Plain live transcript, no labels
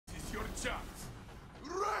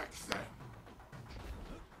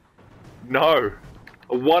No.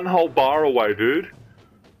 One whole bar away, dude.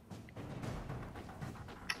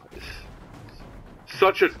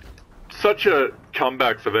 Such a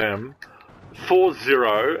comeback for them.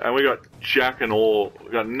 4-0, and we got Jack and all.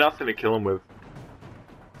 We got nothing to kill him with.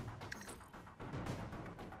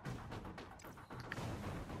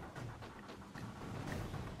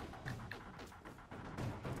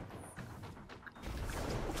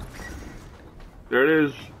 There it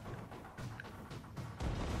is.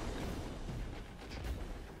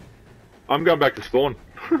 I'm going back to spawn.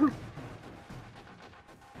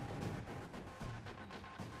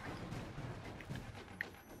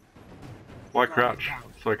 Why crouch?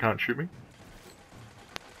 So they can't shoot me?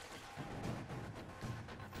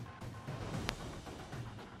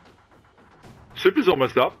 Super's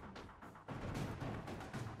almost up.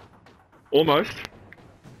 Almost.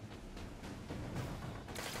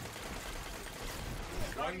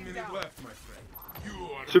 1 minute left, my friend.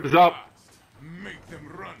 You are Super's up. fast. Make them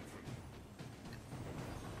run from you.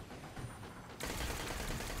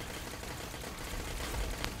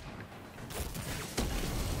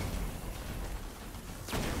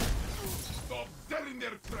 Stop dead in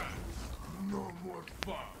their tracks. No more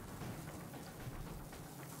fun.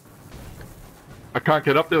 I can't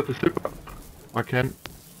get up there with the super. I can.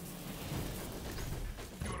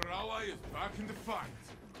 Your ally is back in the fight.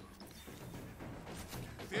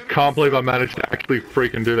 Can't believe I managed to actually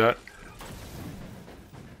freaking do that.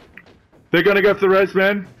 They're gonna go for the res,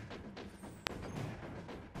 man.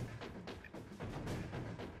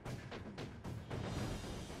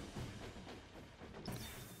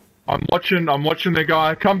 I'm watching their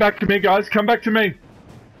guy. Come back to me, guys. Come back to me.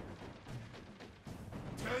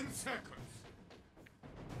 10 seconds.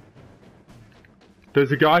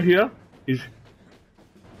 There's a guy here. He's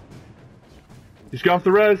going for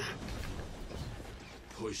the res.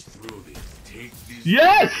 Push through this. Take this.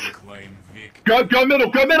 Yes! Claim victory. Go middle,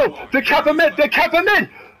 go middle! They're capping mid! They're capping mid!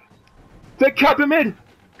 They're capping mid!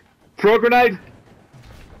 Throw a grenade!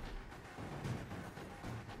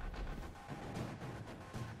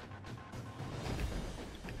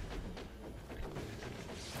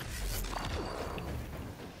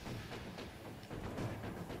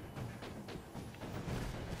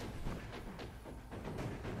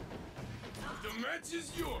 The match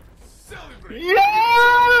is yours. Celebrate.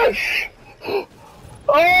 Yes!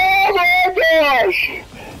 Oh my gosh!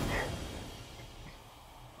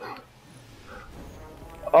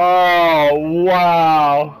 Oh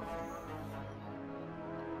wow!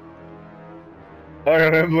 I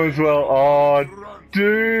got emblem as well. Oh,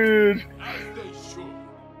 dude! As they should.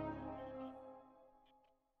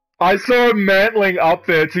 I saw him mantling up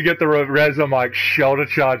there to get the res. I'm like, shoulder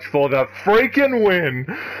charge for the freaking win!